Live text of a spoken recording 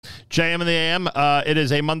JM in the AM. It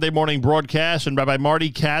is a Monday morning broadcast, and Rabbi Marty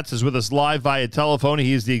Katz is with us live via telephone.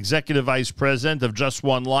 He is the executive vice president of Just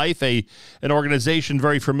One Life, an organization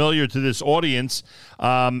very familiar to this audience.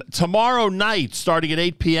 Tomorrow night, starting at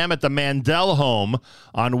 8 p.m. at the Mandel Home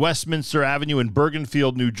on Westminster Avenue in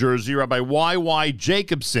Bergenfield, New Jersey, Rabbi Y.Y.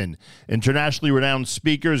 Jacboson, internationally renowned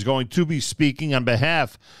speaker, is going to be speaking on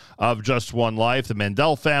behalf of Just One Life, the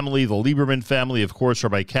Mandel family, the Lieberman family, of course,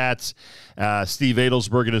 Rabbi Katz, Steve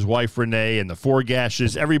Adelsberg and his wife Renee, and the Four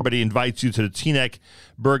Gashes. Everybody invites you to the Teaneck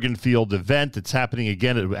Bergenfield event. It's happening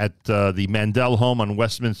again at the Mandel Home on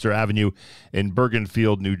Westminster Avenue in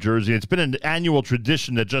Bergenfield, New Jersey. It's been an annual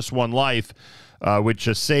tradition that Just One Life, which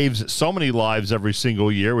saves so many lives every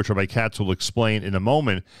single year, which Rabbi Katz will explain in a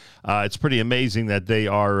moment. It's pretty amazing that they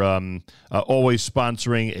are always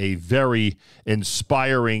sponsoring a very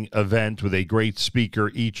inspiring event with a great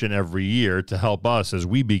speaker each and every year to help us as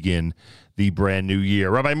we begin the brand new year.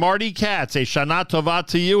 Rabbi Marty Katz, a Shana Tova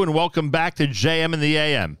to you, and welcome back to JM in the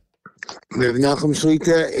AM. Nachum,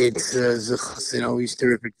 it's always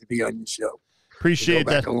terrific to be on your show. Appreciate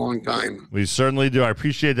that. A long time. We certainly do. I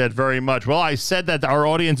appreciate that very much. Well, I said that our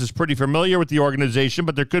audience is pretty familiar with the organization,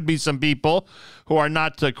 but there could be some people who are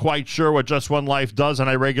not quite sure what Just One Life does on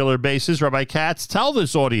a regular basis. Rabbi Katz, tell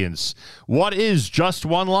this audience, what is Just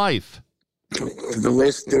One Life? For the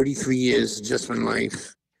last 33 years, Just One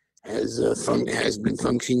Life has been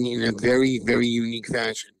functioning in a very, very unique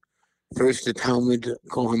fashion. First, the Talmud,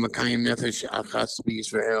 Kol HaMakayim Nefesh Achas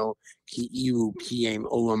B'Yisrael, Ki Ilu Kiyem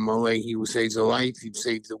Olam Maleh, he who saves a life, he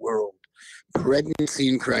saves the world. Pregnancy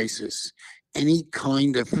in crisis, any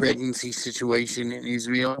kind of pregnancy situation in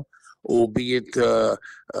Israel, albeit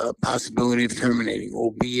possibility of terminating,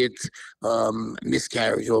 albeit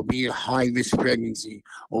miscarriage, albeit high-risk pregnancy,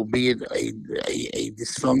 albeit a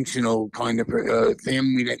dysfunctional kind of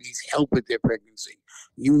family that needs help with their pregnancy.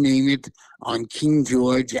 You name it, on King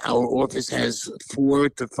George, our office has 4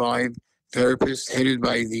 to 5 therapists headed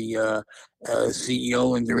by the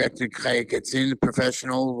CEO and director, Katz,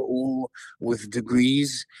 professional, all with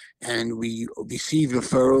degrees, and we receive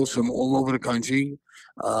referrals from all over the country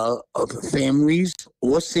of families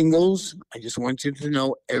or singles. I just want you to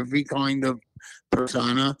know every kind of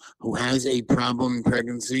persona who has a problem in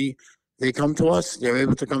pregnancy, they come to us. They're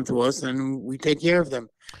able to come to us, and we take care of them.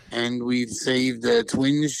 And we've saved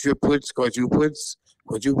twins, triplets, quadruplets.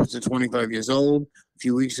 Quadruplets are 25 years old. A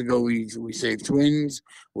few weeks ago, we saved twins.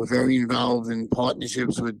 We're very involved in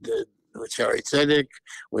partnerships with Shari Tzedek,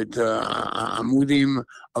 with Amudim,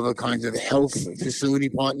 other kinds of health facility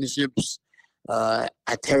partnerships.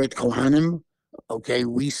 Ateret Kohanim, okay,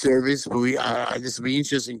 we service, but this will be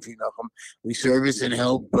interesting for you, Nachum. We service and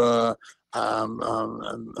help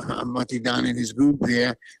Marty Don and his group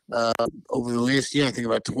there over the last year. I think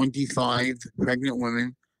about 25 pregnant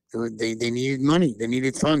women. They needed money. They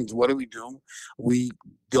needed funds. What do? We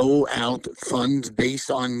dole out funds based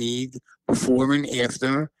on need before and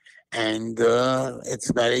after, and it's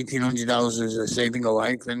about $1,800 is saving a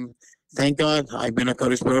life. And thank God, I've been a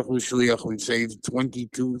Kodesh Baruch Hu Shliach. We've saved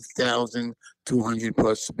 22,200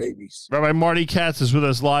 plus babies. Rabbi Marty Katz is with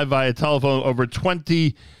us live via telephone. Over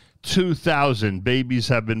 22,000 babies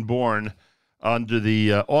have been born under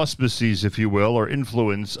the auspices, if you will, or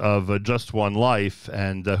influence of Just One Life.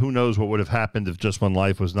 And who knows what would have happened if Just One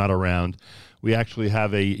Life was not around. We actually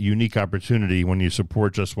have a unique opportunity when you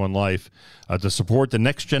support Just One Life to support the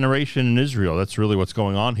next generation in Israel. That's really what's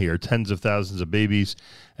going on here. Tens of thousands of babies,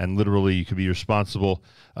 and literally you could be responsible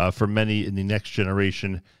for many in the next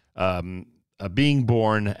generation being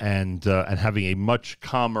born and having a much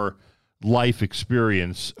calmer life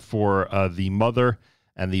experience for the mother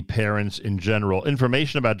and the parents in general.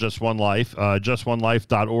 Information about Just One Life,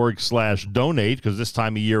 justonelife.org/donate, because this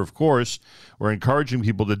time of year, of course, we're encouraging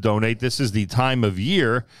people to donate. This is the time of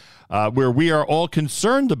year where we are all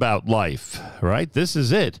concerned about life, right? This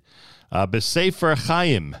is it. B'Sefer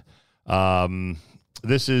Chaim.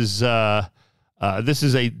 This is a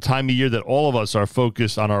time of year that all of us are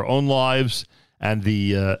focused on our own lives and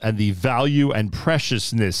the value and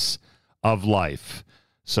preciousness of life.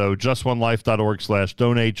 So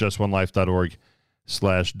justonelife.org/donate,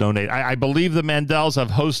 justonelife.org/donate. I believe the Mandels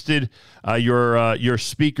have hosted your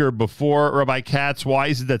speaker before, Rabbi Katz. Why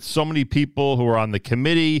is it that so many people who are on the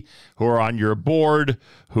committee, who are on your board,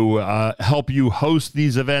 who help you host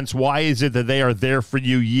these events, why is it that they are there for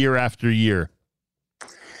you year after year?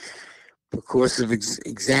 Because of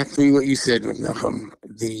exactly what you said, Nachum.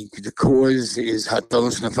 The cause is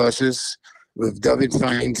Hatalos Nefashos with David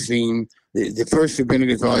Feinstein. The first rabbinic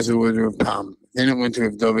advisor was Rav Pam. Then it went to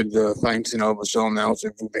Rav David Feinstein, now it's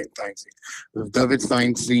Rav Ruben Feinstein. Rav David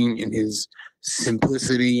Feinstein, in his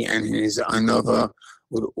simplicity and his another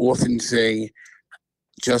would often say,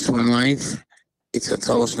 just one life, it's a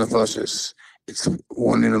tolos nefashos. It's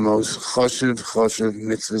one of the most choshev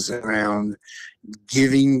mitzvahs around.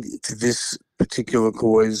 Giving to this particular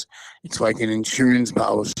cause, it's like an insurance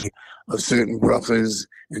policy of certain brachas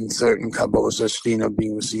and certain kabbalas hashchina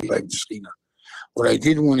being received by the Shechina. What I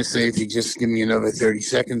did want to say, if you just give me another 30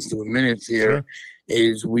 seconds to a minute here, sure,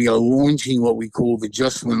 is we are launching what we call the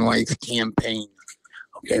Just One Life campaign.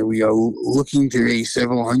 Okay, we are looking to raise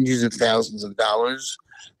several hundreds of thousands of dollars.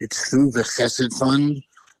 It's through the Chesed Fund.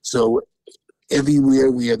 So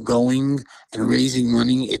everywhere we are going and raising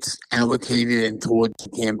money, it's allocated and towards the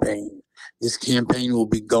campaign. This campaign will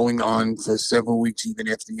be going on for several weeks, even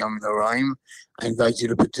after Yom Haraim. I invite you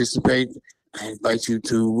to participate. I invite you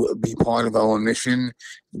to be part of our mission.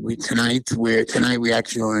 Tonight we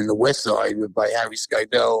actually are in the West Side by Harry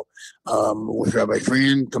Segal with Rabbi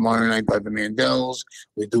Fran. Tomorrow night by the Mandels.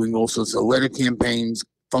 We're doing all sorts of letter campaigns,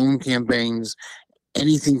 phone campaigns,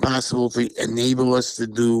 anything possible to enable us to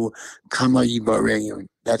do Kama Yibareyim.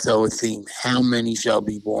 That's our theme. How many shall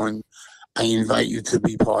be born? I invite you to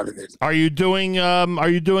be part of it. Are you doing a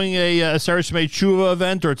Seres Shmei Tshuva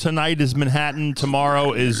event, or tonight is Manhattan,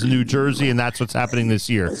 tomorrow is New Jersey, and that's what's happening this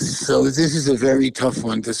year? So this is a very tough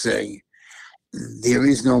one to say. There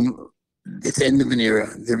is no, it's end of an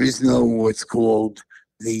era. There is no what's called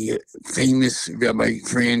the famous Rabbi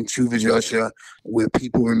Fran Tshuva Joshua, where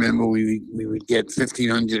people remember we would get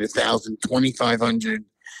 1,500, 1,000, 2,500.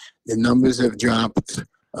 The numbers have dropped.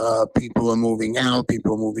 People are moving out.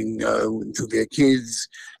 People are moving to their kids.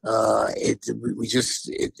 It's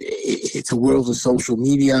a world of social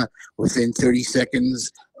media. Within 30 seconds,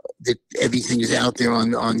 that everything is out there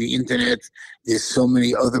on the internet. There's so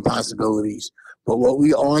many other possibilities. But what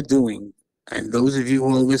we are doing, and those of you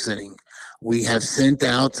who are listening, we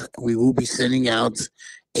will be sending out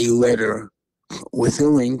a letter with a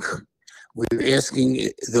link. We're asking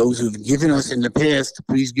those who've given us in the past to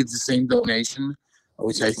please give the same donation,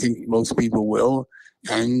 which I think most people will,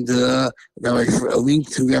 and a link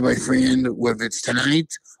to Rabbi Fran, whether it's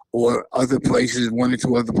tonight or other places, one or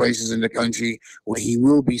two other places in the country where he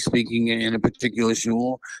will be speaking in a particular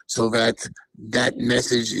shul, so that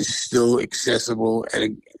message is still accessible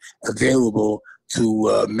and available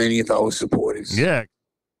to many of our supporters. Yeah.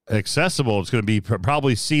 Accessible. It's going to be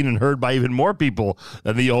probably seen and heard by even more people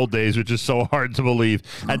than the old days, which is so hard to believe.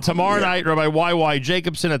 And tomorrow night, Rabbi Y.Y.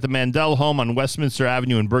 Jacboson at the Mandel home on Westminster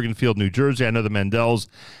Avenue in Bergenfield, New Jersey. I know the Mandels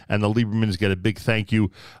and the Liebermans get a big thank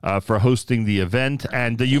you for hosting the event.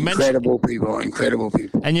 And you mentioned incredible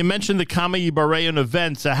people. And you mentioned the Kama Yibareyon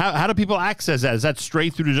events. How do people access that? Is that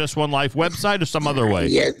straight through the Just One Life website or some other way?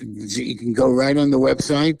 Yeah, you can go right on the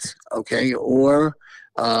website, okay, or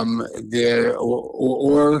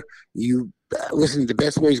you listen. The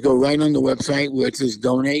best way is go right on the website where it says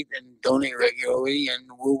donate and donate regularly, and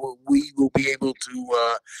we will be able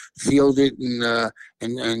to field it and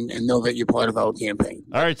know that you're part of our campaign.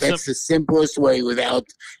 All right, that's the simplest way without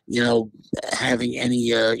having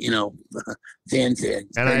any fanfare.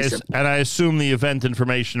 And I assume the event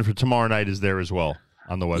information for tomorrow night is there as well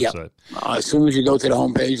on the website. Yep. As soon as you go to the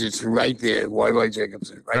homepage, it's right there. Y.Y.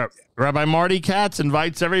 Jacboson, right there. Rabbi Marty Katz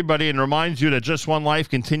invites everybody and reminds you that Just One Life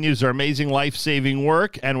continues their amazing life-saving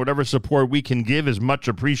work, and whatever support we can give is much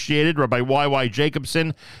appreciated. Rabbi Y.Y.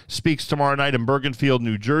 Jacboson speaks tomorrow night in Bergenfield,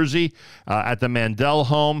 New Jersey, at the Mandel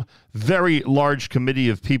home. Very large committee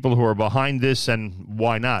of people who are behind this, and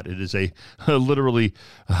why not? It is literally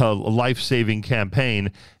a life-saving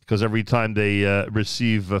campaign, because every time they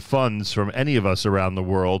receive funds from any of us around the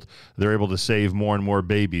world, they're able to save more and more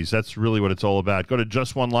babies. That's really what it's all about. Go to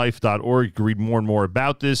justonelife.org. You can read more and more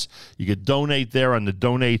about this. You can donate there on the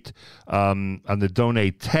donate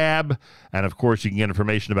tab, and of course, you can get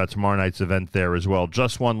information about tomorrow night's event there as well.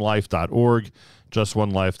 justonelife.org.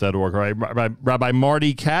 justonelife.org. All right, Rabbi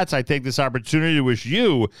Marty Katz, I take this opportunity to wish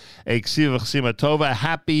you a Ksiva Chsima Tova,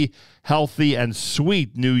 happy, healthy, and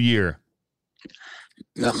sweet New Year.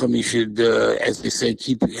 Nachum, you should, as they say,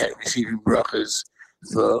 keep receiving brachas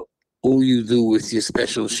for all you do with your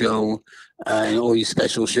special show and all your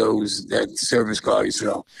special shows that service cars.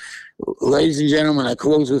 So, ladies and gentlemen, I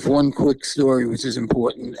close with one quick story, which is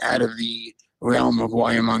important out of the realm of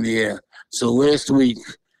why I'm on the air. So last week,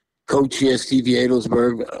 co-chair Steve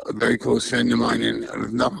Adelsberg, a very close friend of mine, and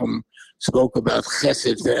Nachum spoke about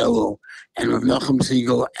Chesed for Elul. And with Nachum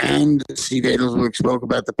Segal and Steve Adelsberg spoke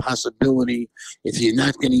about the possibility, if you're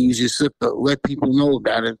not going to use your sukkah, let people know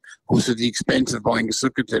about it, because of the expense of buying a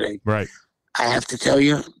sukkah today. Right. I have to tell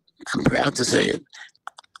you, I'm proud to say it,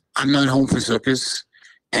 I'm not home for sukkahs.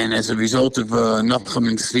 And as a result of Nachum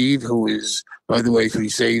and Steve, who is By the way, if we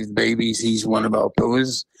saved babies, he's one of our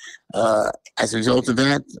pillars. As a result of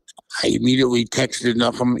that, I immediately texted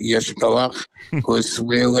Nachum Yeshkalach because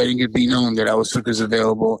we're letting it be known that our sukkah is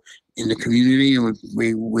available in the community, and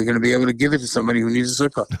we're going to be able to give it to somebody who needs a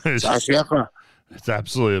sukkah. It's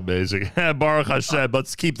absolutely amazing. Baruch Hashem.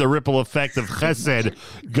 Let's keep the ripple effect of chesed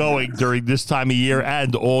going during this time of year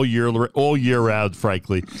and all year round,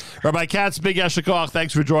 frankly. Rabbi Katz, big yashikoach,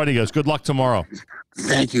 thanks for joining us. Good luck tomorrow.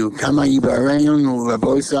 Thank you. Kama Yibareyon,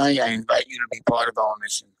 Rabosai. I invite you to be part of our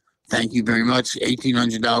mission. Thank you very much.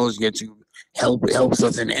 $1,800 gets you helps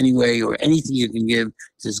us in any way, or anything you can give,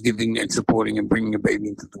 just giving and supporting and bringing a baby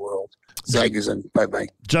into the world. Zaygason. Bye-bye.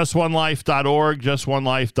 JustOneLife.org,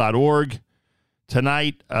 JustOneLife.org.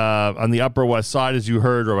 Tonight, on the Upper West Side, as you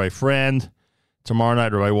heard, Rabbi Friend. Tomorrow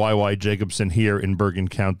night, Rabbi Y.Y. Jacboson here in Bergen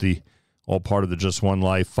County, all part of the Just One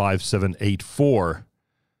Life 5784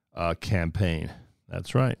 campaign.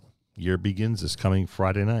 That's right. Year begins this coming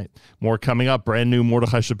Friday night. More coming up. Brand new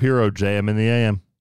Mordechai Shapiro, JM in the AM.